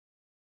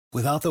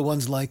Without the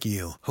ones like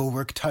you, who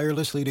work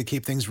tirelessly to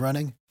keep things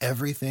running,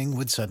 everything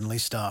would suddenly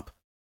stop.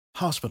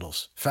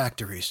 Hospitals,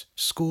 factories,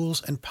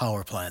 schools, and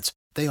power plants,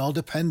 they all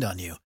depend on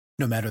you.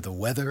 No matter the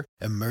weather,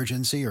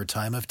 emergency, or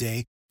time of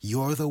day,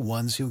 you're the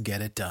ones who get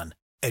it done.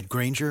 At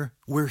Grainger,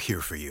 we're here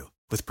for you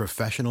with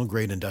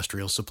professional-grade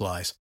industrial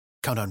supplies.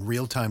 Count on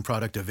real-time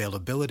product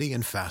availability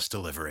and fast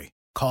delivery.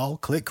 Call,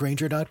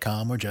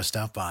 clickgrainger.com, or just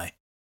stop by.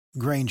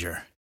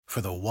 Grainger, for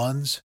the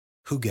ones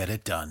who get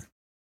it done.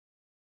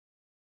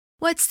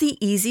 What's the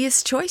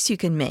easiest choice you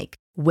can make?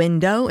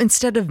 Window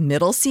instead of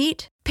middle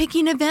seat?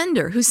 Picking a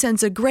vendor who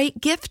sends a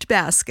great gift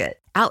basket?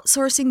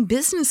 Outsourcing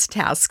business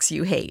tasks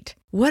you hate?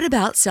 What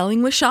about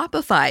selling with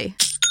Shopify?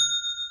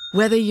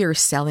 Whether you're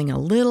selling a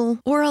little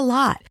or a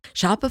lot,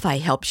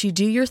 Shopify helps you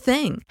do your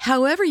thing,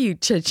 however you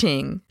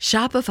cha-ching.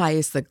 Shopify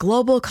is the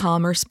global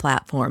commerce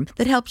platform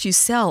that helps you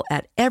sell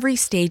at every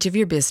stage of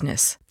your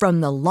business.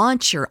 From the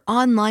launch your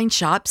online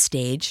shop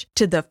stage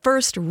to the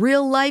first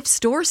real-life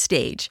store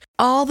stage,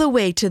 all the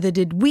way to the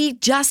did we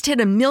just hit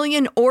 1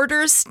 million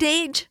orders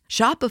stage.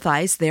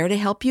 Shopify's there to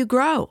help you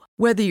grow.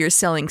 Whether you're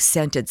selling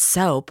scented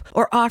soap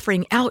or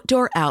offering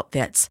outdoor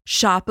outfits,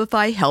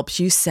 Shopify helps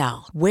you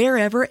sell.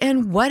 Wherever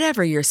and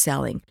whatever you're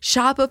selling,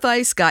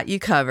 Shopify's got you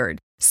covered.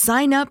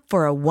 Sign up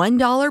for a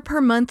 $1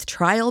 per month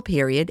trial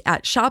period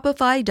at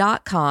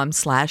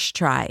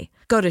shopify.com/try.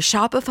 Go to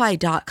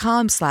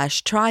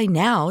shopify.com/try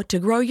now to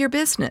grow your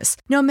business,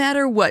 no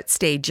matter what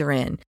stage you're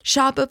in.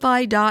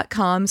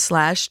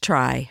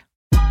 Shopify.com/try.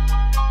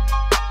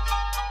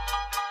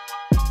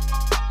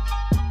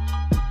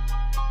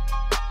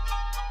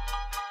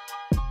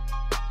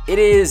 It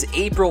is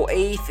April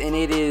 8th, and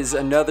it is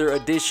another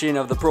edition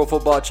of the Pro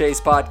Football Chase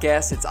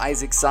podcast. It's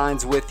Isaac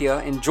Signs with you,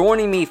 and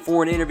joining me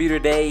for an interview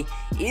today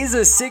is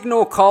a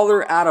signal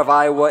caller out of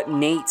Iowa,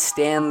 Nate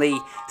Stanley.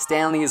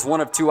 Stanley is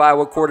one of 2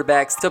 Iowa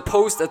quarterbacks to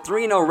post a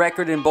 3-0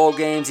 record in bowl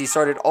games. He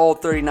started all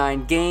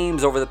 39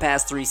 games over the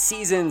past 3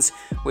 seasons,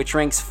 which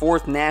ranks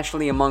 4th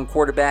nationally among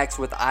quarterbacks,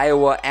 with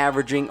Iowa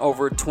averaging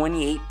over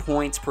 28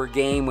 points per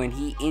game when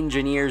he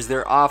engineers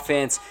their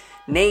offense.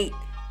 Nate,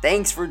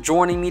 thanks for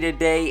joining me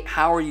today.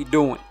 How are you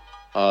doing?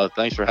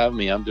 Thanks for having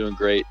me. I'm doing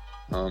great.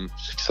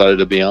 Just excited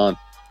to be on.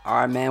 All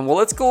right, man. Well,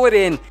 let's go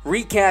ahead and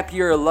recap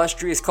your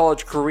illustrious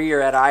college career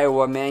at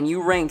Iowa, man.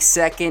 You ranked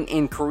 2nd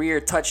in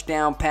career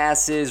touchdown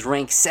passes,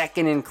 ranked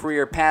 2nd in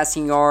career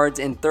passing yards,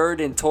 and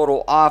 3rd in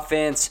total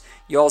offense.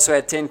 You also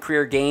had 10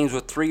 career games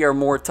with 3 or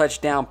more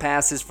touchdown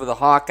passes for the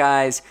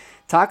Hawkeyes.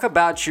 Talk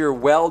about your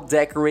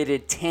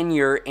well-decorated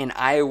tenure in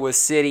Iowa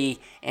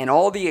City and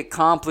all the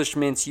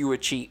accomplishments you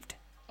achieved.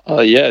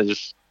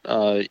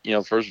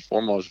 First and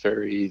foremost,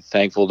 very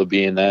thankful to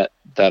be in that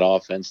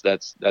offense,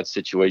 that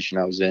situation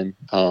I was in.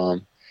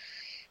 I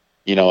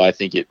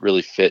think it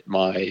really fit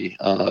my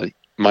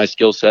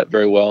skill set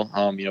very well.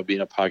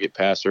 Being a pocket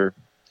passer,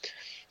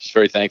 just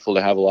very thankful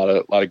to have a lot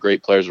of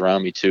great players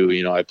around me too.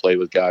 I played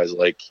with guys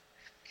like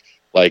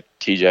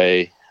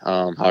TJ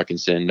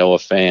Hawkinson, Noah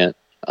Fant,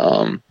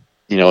 and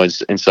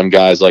some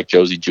guys like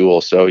Josie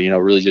Jewell. So,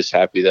 really just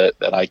happy that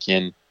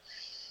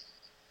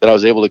I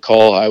was able to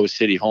call Iowa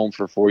City home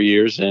for 4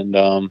 years, and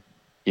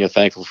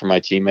thankful for my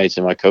teammates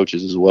and my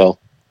coaches as well.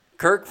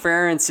 Kirk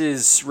Ferentz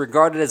is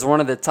regarded as one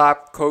of the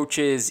top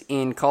coaches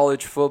in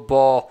college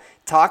football.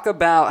 Talk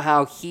about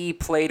how he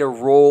played a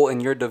role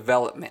in your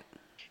development.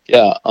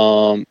 Yeah,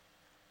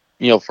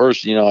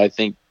 first, I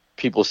think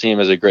people see him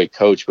as a great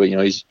coach, but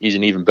he's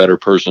an even better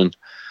person.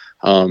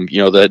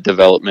 That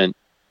development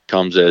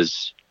comes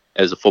as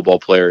a football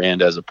player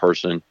and as a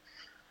person.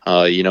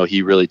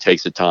 He really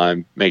takes the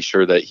time, makes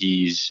sure that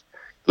he's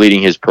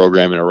leading his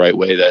program in a right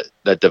way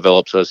that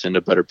develops us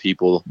into better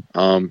people,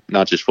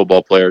 not just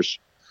football players.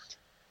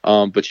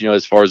 But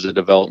as far as the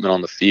development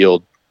on the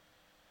field,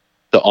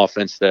 the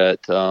offense that,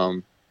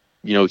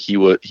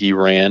 he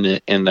ran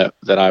and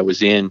that I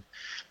was in,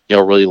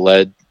 really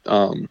led,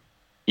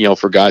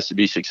 for guys to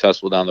be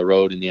successful down the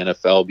road in the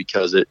NFL,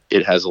 because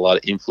it has a lot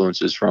of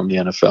influences from the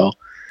NFL.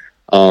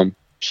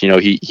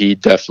 He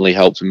definitely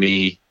helped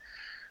me,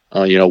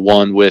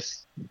 one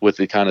with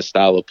the kind of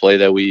style of play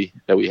that we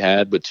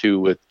had, but 2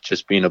 with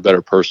just being a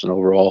better person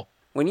overall.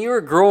 When you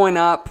were growing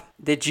up,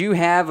 did you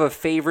have a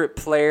favorite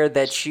player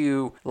that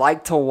you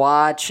liked to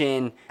watch,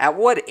 and at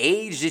what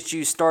age did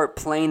you start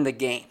playing the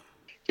game?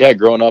 Yeah,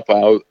 growing up,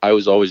 I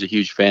was always a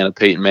huge fan of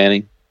Peyton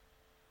Manning.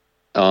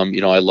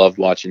 I loved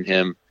watching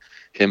him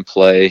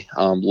play.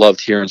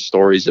 Loved hearing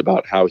stories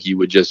about how he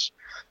would just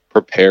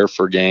prepare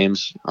for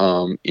games.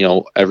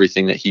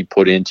 Everything that he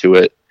put into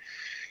it.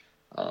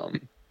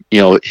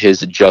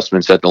 His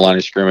adjustments at the line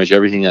of scrimmage,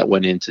 everything that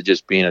went into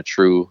just being a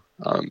true,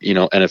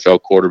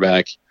 NFL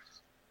quarterback,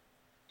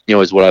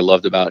 is what I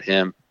loved about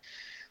him.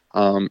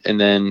 And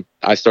then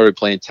I started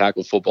playing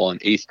tackle football in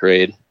 8th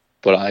grade,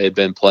 but I had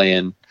been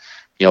playing,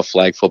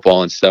 flag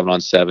football and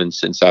 7-on-7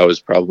 since I was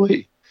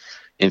probably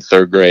in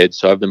 3rd grade.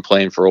 So I've been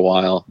playing for a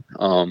while.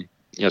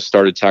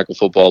 Started tackle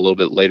football a little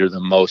bit later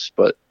than most,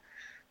 but,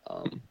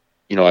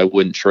 I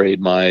wouldn't trade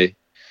my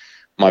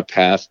my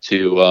path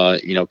to,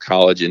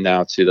 college and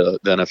now to the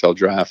NFL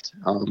draft,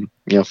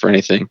 for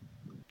anything.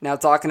 Now,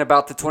 talking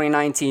about the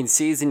 2019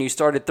 season, you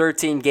started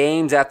 13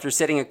 games after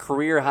setting a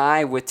career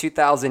high with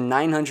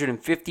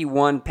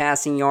 2,951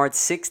 passing yards,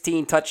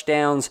 16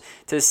 touchdowns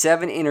to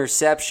 7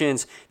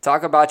 interceptions.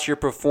 Talk about your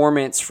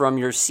performance from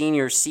your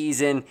senior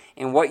season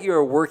and what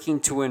you're working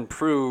to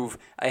improve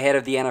ahead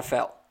of the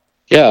NFL.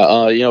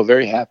 Yeah,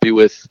 very happy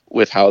with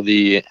how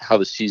the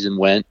season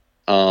went.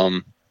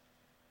 The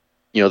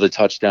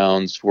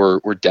touchdowns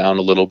were down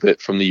a little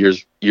bit from the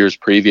years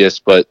previous,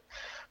 but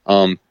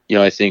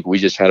I think we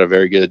just had a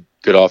very good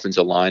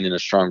offensive line and a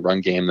strong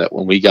run game that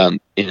when we got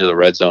into the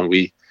red zone,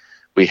 we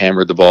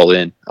hammered the ball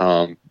in.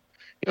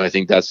 I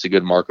think that's the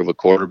good mark of a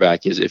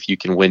quarterback is if you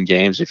can win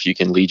games, if you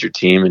can lead your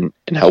team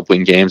and help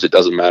win games, it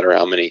doesn't matter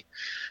how many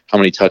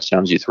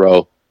touchdowns you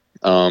throw.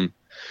 The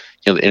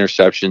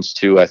interceptions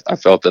too, I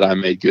felt that I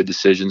made good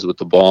decisions with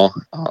the ball.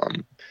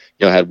 I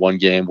had one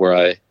game where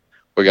I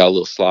got a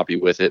little sloppy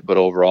with it, but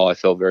overall I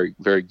felt very,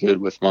 very good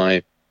with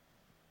my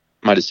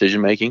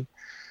decision making.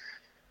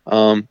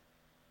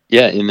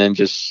 And then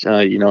just,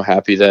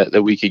 happy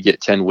that we could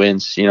get 10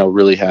 wins,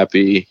 really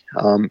happy,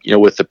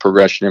 with the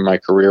progression in my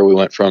career. We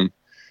went from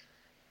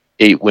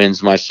 8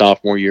 wins my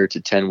sophomore year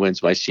to 10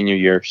 wins my senior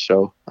year.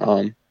 So,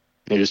 I'm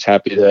just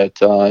happy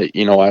that,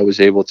 I was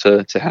able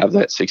to have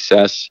that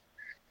success.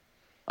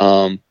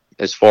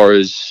 As far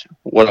as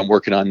what I'm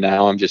working on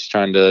now, I'm just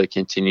trying to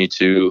continue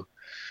to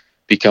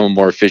become a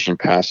more efficient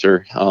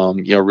passer,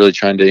 really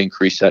trying to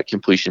increase that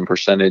completion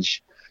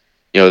percentage.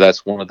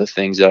 That's one of the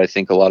things that I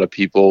think a lot of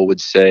people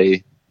would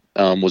say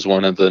was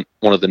one of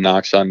the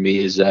knocks on me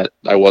is that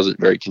I wasn't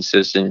very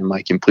consistent in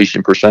my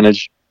completion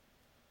percentage.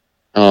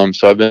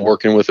 So I've been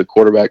working with a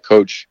quarterback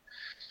coach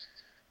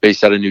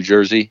based out of New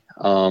Jersey.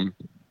 Tony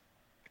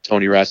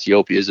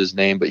Racioppi is his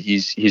name, but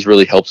he's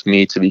really helped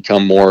me to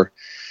become more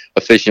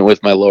efficient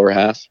with my lower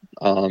half.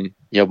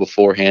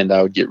 Beforehand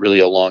I would get really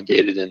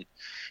elongated and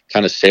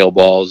kind of sail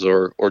balls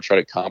or try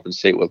to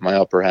compensate with my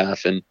upper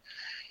half and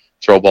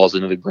throw balls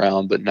into the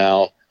ground. But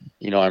now,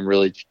 I'm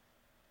really,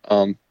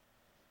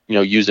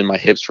 using my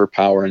hips for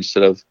power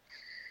instead of,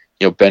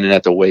 bending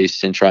at the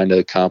waist and trying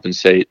to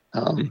compensate,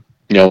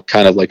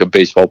 kind of like a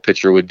baseball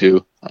pitcher would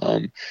do.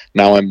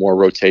 Now I'm more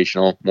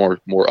rotational,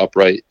 more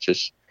upright,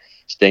 just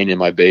staying in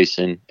my base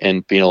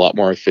and being a lot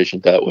more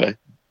efficient that way.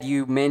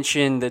 You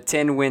mentioned the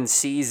 10-win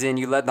season.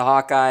 You led the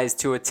Hawkeyes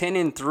to a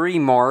 10-3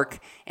 mark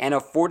and a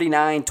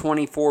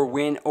 49-24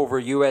 win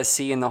over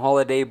USC in the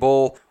Holiday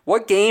Bowl.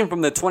 What game from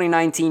the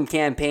 2019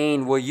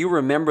 campaign will you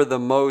remember the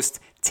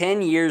most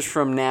 10 years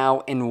from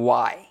now, and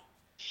why?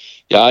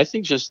 Yeah, I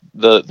think just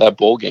that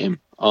bowl game.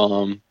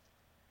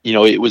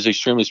 It was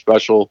extremely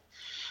special,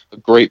 a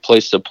great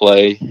place to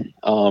play.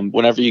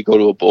 Whenever you go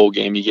to a bowl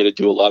game, you get to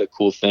do a lot of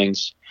cool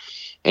things.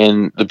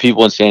 And the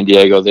people in San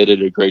Diego, they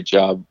did a great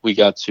job. We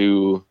got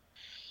to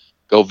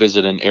go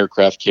visit an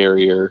aircraft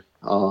carrier.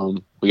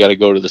 We got to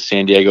go to the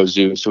San Diego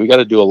Zoo. So we got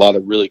to do a lot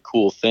of really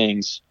cool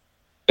things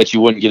that you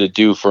wouldn't get to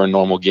do for a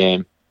normal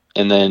game.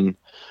 And then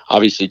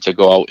obviously to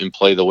go out and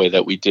play the way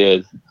that we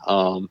did,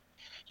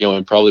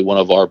 in probably one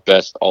of our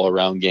best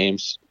all-around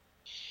games.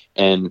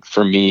 And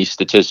for me,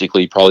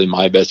 statistically, probably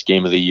my best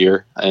game of the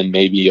year and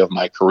maybe of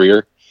my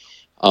career.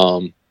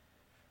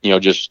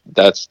 Just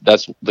that's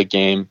the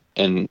game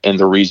and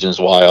the reasons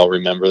why I'll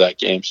remember that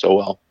game so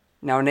well.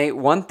 Now, Nate,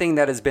 one thing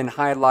that has been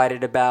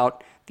highlighted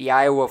about the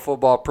Iowa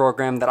football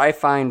program that I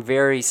find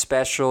very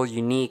special,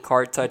 unique,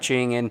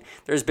 heart-touching, and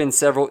there's been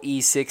several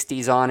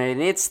E60s on it,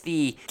 and it's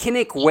the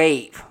Kinnick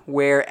Wave,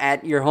 where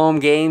at your home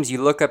games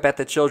you look up at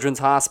the Children's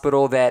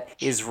Hospital that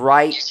is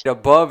right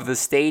above the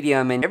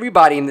stadium, and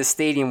everybody in the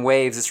stadium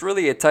waves. It's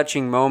really a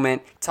touching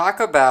moment. Talk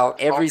about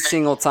every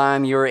single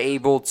time you're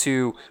able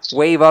to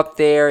wave up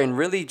there and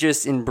really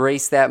just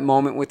embrace that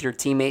moment with your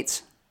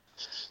teammates.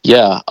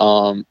 Yeah,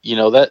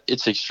 that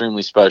it's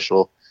extremely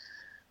special.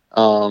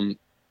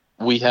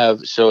 We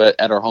have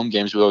at our home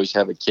games we always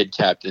have a kid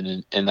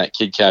captain, and that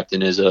kid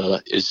captain is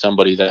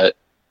somebody that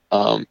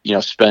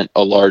spent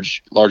a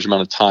large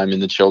amount of time in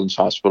the Children's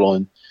Hospital,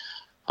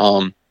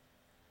 and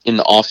in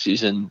the off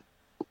season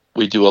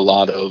we do a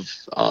lot of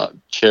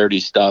charity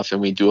stuff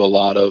and we do a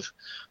lot of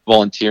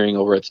volunteering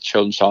over at the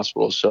Children's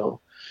Hospital. So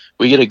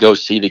we get to go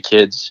see the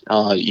kids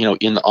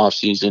in the off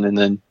season, and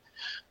then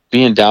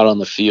being down on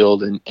the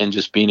field and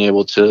just being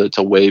able to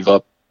wave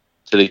up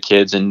to the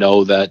kids and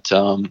know that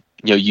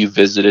you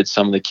visited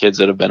some of the kids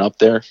that have been up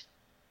there.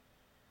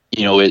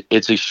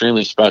 It's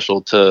extremely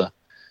special to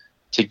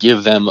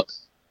give them,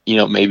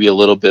 maybe a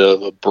little bit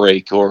of a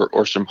break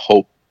or some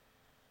hope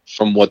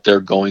from what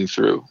they're going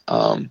through.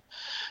 And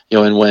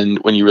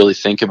when you really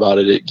think about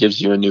it, it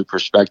gives you a new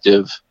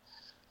perspective,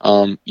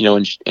 and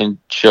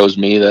shows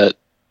me that,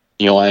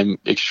 I'm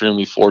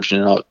extremely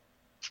fortunate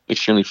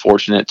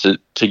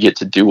to get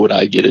to do what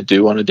I get to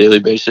do on a daily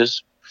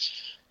basis.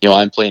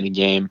 I'm playing a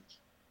game,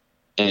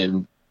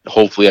 and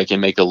hopefully I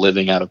can make a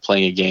living out of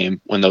playing a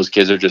game when those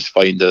kids are just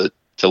fighting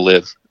to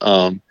live.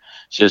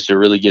 It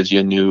really gives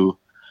you a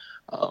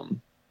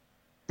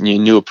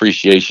new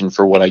appreciation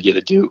for what I get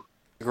to do.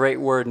 Great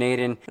word,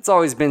 Nathan. It's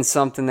always been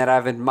something that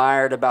I've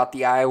admired about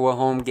the Iowa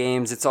home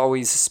games. It's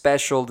always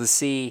special to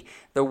see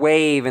the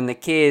wave and the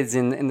kids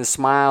and the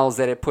smiles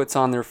that it puts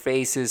on their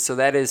faces. So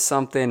that is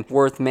something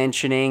worth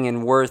mentioning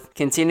and worth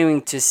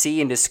continuing to see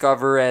and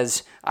discover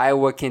as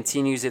Iowa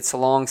continues its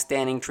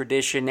long-standing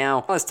tradition.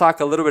 Now, let's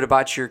talk a little bit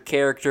about your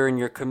character and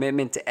your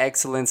commitment to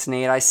excellence,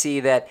 Nate. I see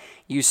that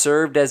you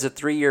served as a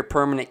 3-year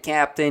permanent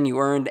captain. You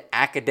earned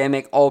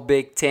academic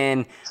All-Big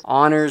Ten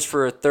honors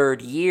for a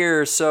 3rd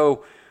year.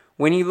 So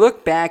when you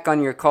look back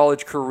on your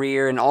college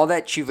career and all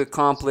that you've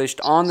accomplished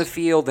on the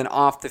field and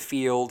off the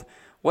field,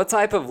 what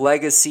type of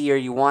legacy are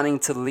you wanting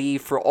to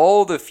leave for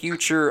all the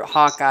future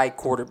Hawkeye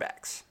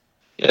quarterbacks?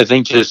 I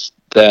think just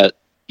that,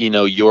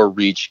 your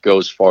reach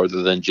goes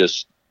farther than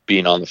just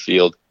being on the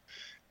field.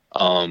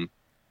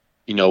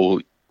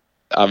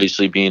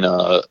 Obviously being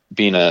a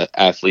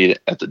athlete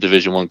at the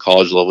Division I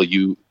college level,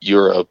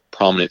 you're a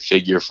prominent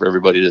figure for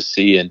everybody to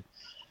see. And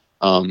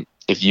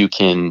if you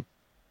can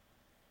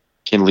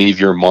leave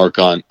your mark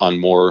on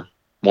more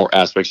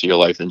aspects of your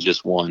life than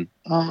just one,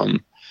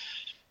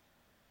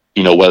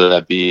 whether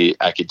that be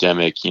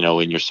academic,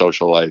 in your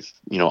social life,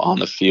 on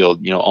the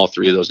field, all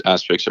 3 of those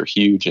aspects are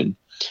huge. And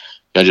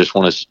I just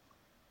want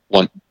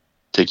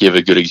to give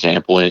a good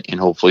example, and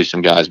hopefully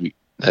some guys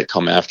that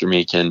come after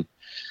me can,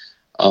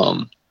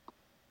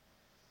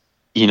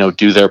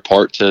 do their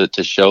part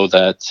to show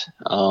that,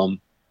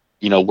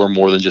 we're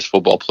more than just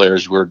football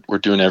players. We're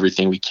doing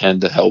everything we can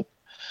to help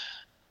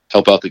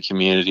out the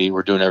community.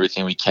 We're doing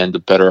everything we can to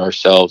better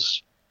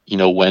ourselves,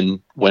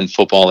 when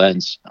football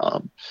ends.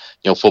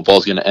 Football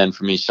is going to end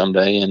for me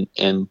someday.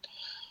 And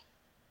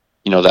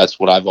that's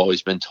what I've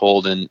always been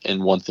told.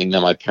 And one thing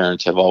that my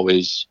parents have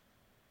always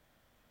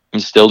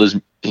instilled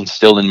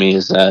in me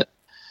is that,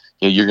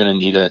 you're going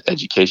to need an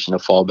education to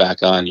fall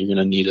back on. You're going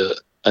to need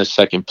a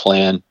second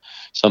plan,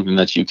 something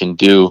that you can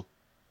do.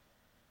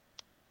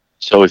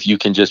 So if you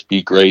can just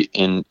be great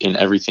in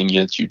everything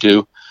that you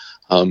do,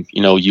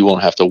 you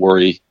won't have to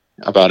worry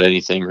about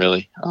anything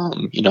really.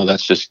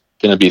 That's just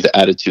going to be the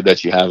attitude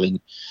that you have in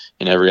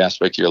every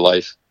aspect of your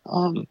life.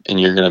 And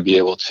you're going to be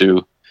able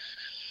to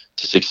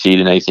succeed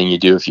in anything you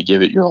do if you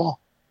give it your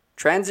all.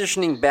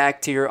 Transitioning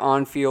back to your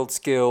on-field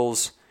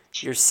skills,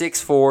 you're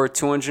 6'4",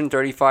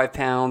 235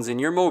 pounds, and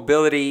your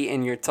mobility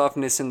and your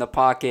toughness in the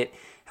pocket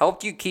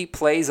helped you keep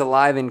plays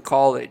alive in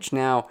college.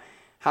 Now,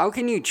 how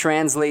can you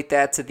translate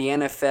that to the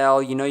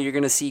NFL? You're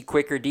going to see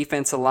quicker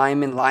defensive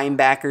linemen,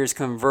 linebackers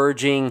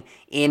converging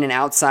in and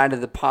outside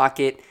of the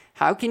pocket.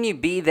 How can you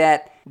be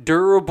that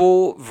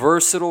durable,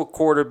 versatile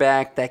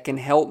quarterback that can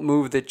help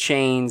move the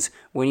chains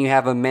when you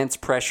have immense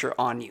pressure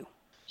on you?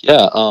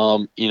 Yeah,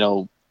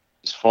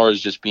 as far as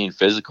just being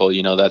physical,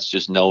 that's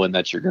just knowing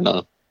that you're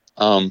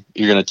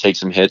gonna take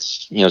some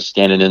hits,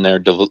 standing in there,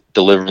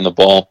 delivering the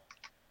ball,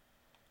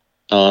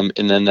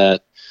 and then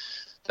that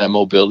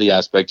mobility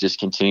aspect, just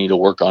continue to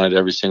work on it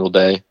every single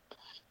day.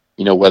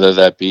 Whether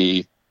that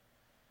be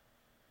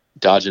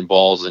dodging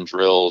balls and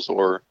drills,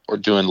 or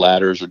doing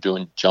ladders, or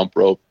doing jump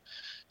rope,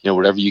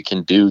 whatever you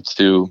can do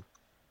to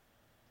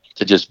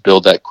just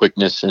build that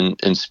quickness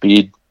and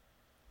speed,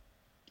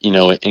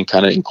 and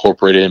kind of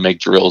incorporate it and make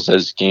drills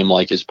as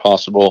game-like as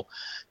possible.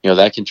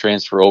 That can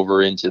transfer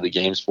over into the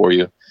games for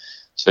you.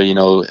 So,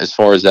 as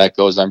far as that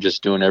goes, I'm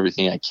just doing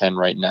everything I can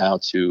right now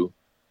to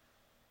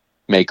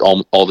make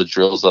all the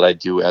drills that I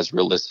do as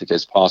realistic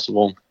as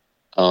possible.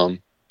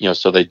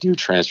 So they do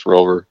transfer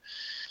over,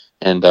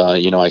 and,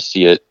 I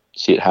see it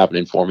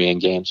happening for me in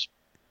games.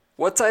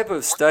 What type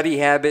of study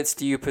habits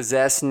do you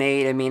possess,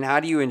 Nate? I mean, how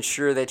do you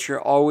ensure that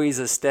you're always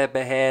a step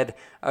ahead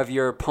of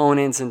your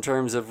opponents in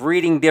terms of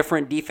reading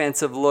different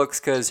defensive looks?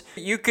 Because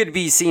you could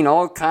be seeing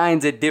all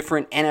kinds of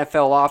different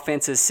NFL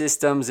offensive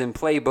systems and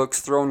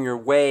playbooks thrown your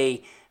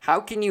way.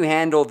 How can you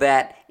handle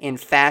that and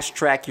fast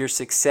track your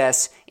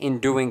success in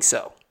doing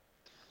so?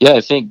 Yeah,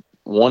 I think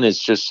one is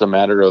just a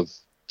matter of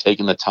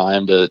taking the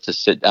time to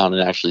sit down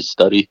and actually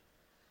study.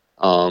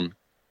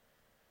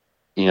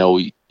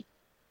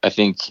 I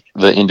think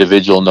the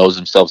individual knows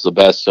themselves the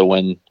best. So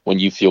when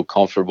you feel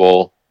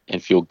comfortable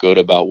and feel good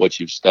about what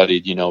you've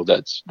studied,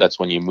 that's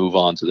when you move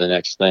on to the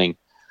next thing.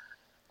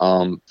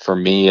 For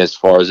me, as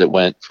far as it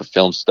went for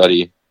film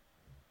study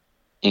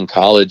in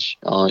college,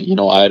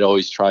 I had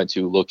always tried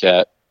to look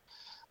at,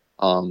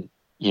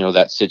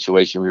 that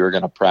situation we were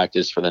going to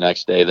practice for the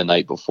next day, the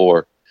night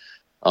before.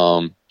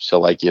 So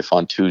like if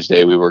on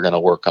Tuesday we were going to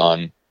work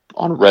on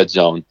red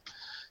zone,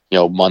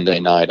 Monday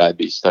night I'd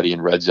be studying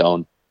red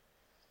zone.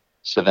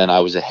 So then I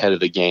was ahead of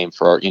the game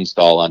for our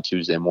install on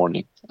Tuesday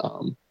morning.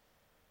 So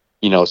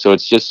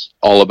it's just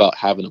all about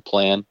having a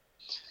plan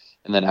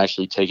and then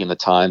actually taking the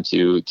time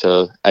to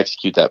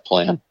execute that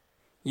plan.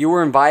 You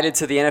were invited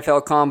to the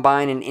NFL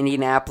Combine in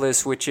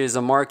Indianapolis, which is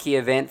a marquee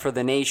event for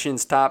the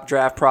nation's top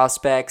draft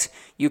prospects.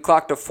 You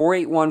clocked a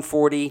 4.81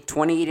 40,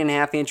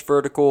 28.5-inch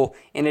vertical.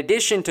 In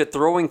addition to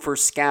throwing for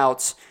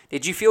scouts,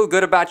 did you feel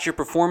good about your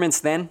performance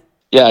then?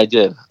 Yeah, I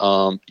did.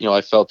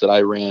 I felt that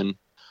I ran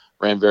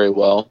very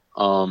well.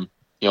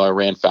 I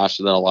ran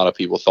faster than a lot of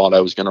people thought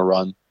I was going to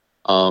run.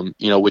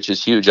 which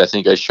is huge. I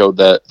think I showed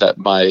that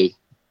my,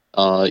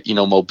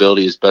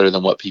 mobility is better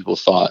than what people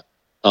thought.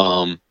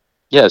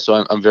 So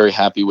I'm very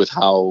happy with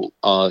how,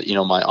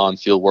 my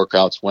on-field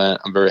workouts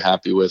went. I'm very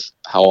happy with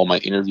how all my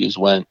interviews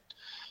went.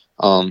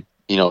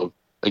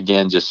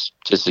 Again, just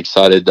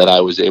excited that I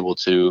was able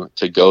to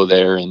go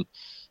there and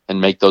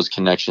make those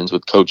connections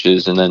with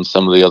coaches and then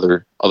some of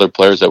the other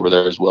players that were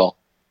there as well.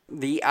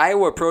 The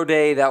Iowa Pro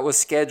Day that was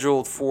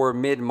scheduled for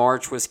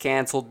mid-March was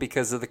canceled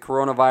because of the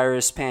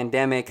coronavirus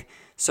pandemic.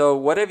 So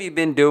what have you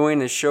been doing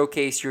to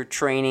showcase your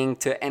training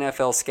to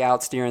NFL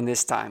scouts during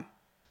this time?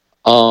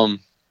 I'm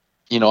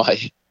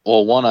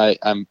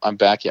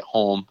back at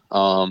home.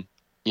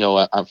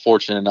 I'm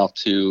fortunate enough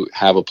to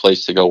have a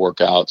place to go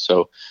work out.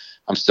 So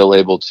I'm still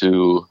able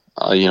to,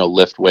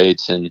 lift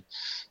weights, and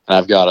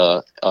I've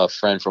got a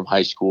friend from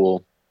high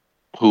school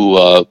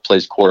who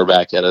plays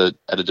quarterback at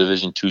a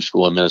Division II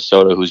school in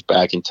Minnesota who's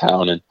back in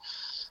town, and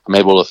I'm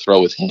able to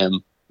throw with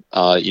him.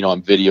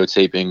 I'm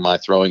videotaping my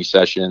throwing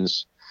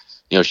sessions,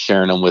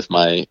 sharing them with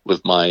my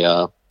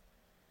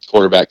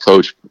quarterback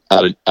coach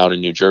out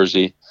in New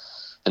Jersey.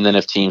 And then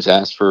if teams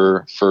ask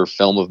for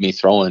film of me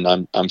throwing,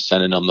 I'm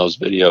sending them those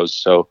videos.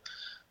 So,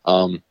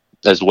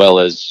 as well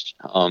as,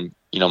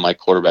 my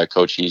quarterback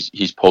coach,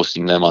 he's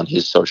posting them on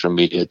his social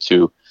media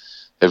too,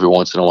 every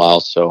once in a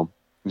while. So,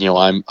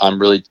 I'm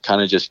really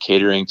kind of just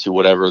catering to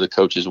whatever the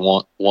coaches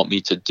want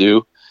me to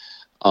do.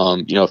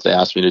 If they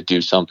ask me to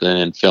do something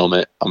and film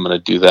it, I'm going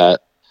to do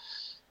that,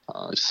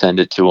 send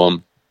it to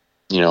them,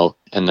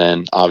 and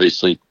then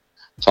obviously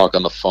talk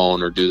on the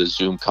phone or do the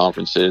Zoom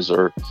conferences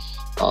or,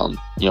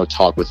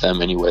 talk with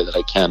them any way that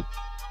I can.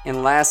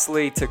 And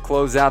lastly, to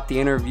close out the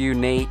interview,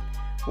 Nate,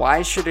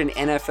 why should an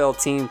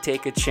NFL team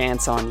take a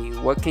chance on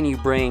you? What can you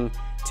bring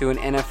to an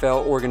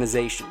NFL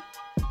organization?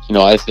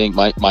 I think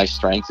my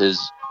strength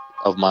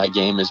of my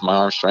game is my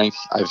arm strength.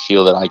 I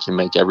feel that I can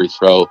make every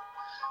throw,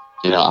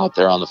 out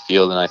there on the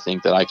field, and I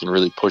think that I can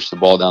really push the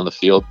ball down the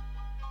field,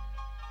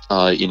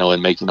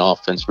 and make an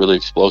offense really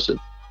explosive.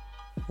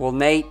 Well,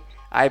 Nate,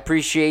 I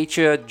appreciate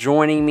you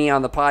joining me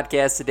on the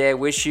podcast today. I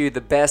wish you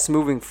the best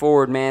moving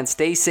forward, man.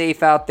 Stay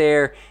safe out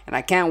there, and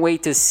I can't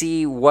wait to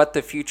see what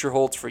the future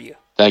holds for you.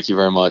 Thank you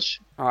very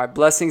much. All right,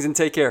 blessings and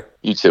take care.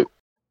 You too.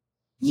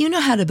 You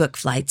know how to book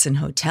flights and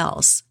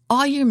hotels.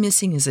 All you're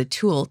missing is a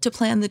tool to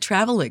plan the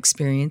travel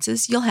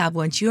experiences you'll have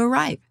once you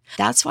arrive.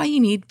 That's why you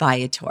need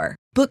Viator.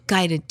 Book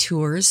guided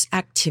tours,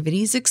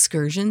 activities,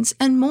 excursions,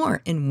 and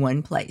more in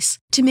one place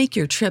to make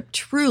your trip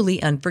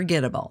truly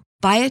unforgettable.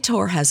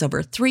 Viator has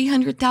over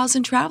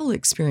 300,000 travel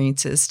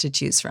experiences to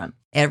choose from.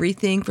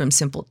 Everything from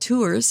simple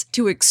tours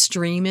to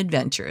extreme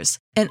adventures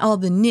and all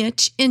the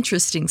niche,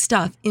 interesting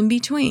stuff in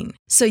between.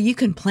 So you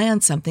can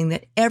plan something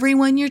that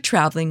everyone you're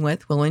traveling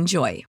with will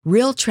enjoy.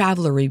 Real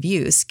traveler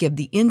reviews give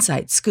the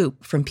inside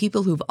scoop from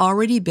people who've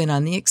already been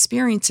on the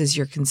experiences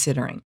you're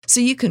considering. So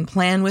you can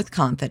plan with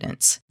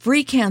confidence.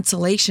 Free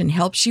cancellation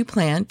helps you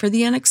plan for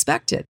the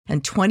unexpected.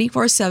 And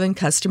 24/7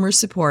 customer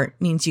support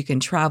means you can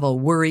travel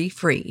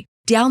worry-free.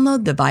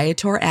 Download the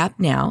Viator app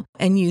now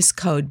and use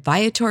code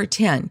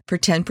Viator10 for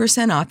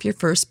 10% off your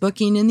first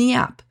booking in the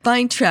app.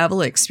 Find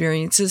travel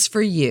experiences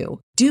for you.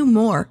 Do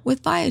more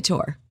with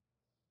Viator.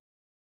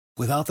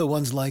 Without the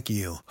ones like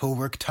you, who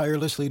work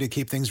tirelessly to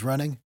keep things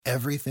running,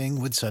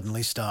 everything would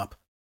suddenly stop.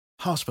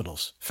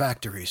 Hospitals,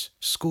 factories,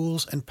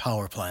 schools, and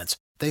power plants,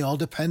 they all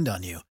depend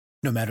on you.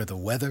 No matter the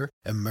weather,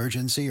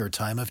 emergency, or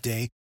time of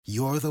day,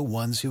 you're the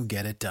ones who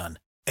get it done.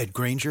 At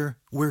Grainger,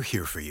 we're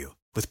here for you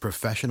with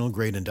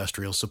professional-grade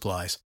industrial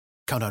supplies.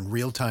 Count on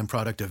real-time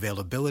product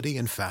availability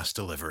and fast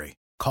delivery.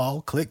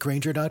 Call, click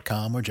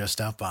Grainger.com, or just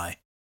stop by.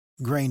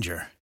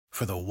 Grainger,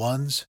 for the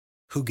ones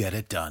who get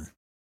it done.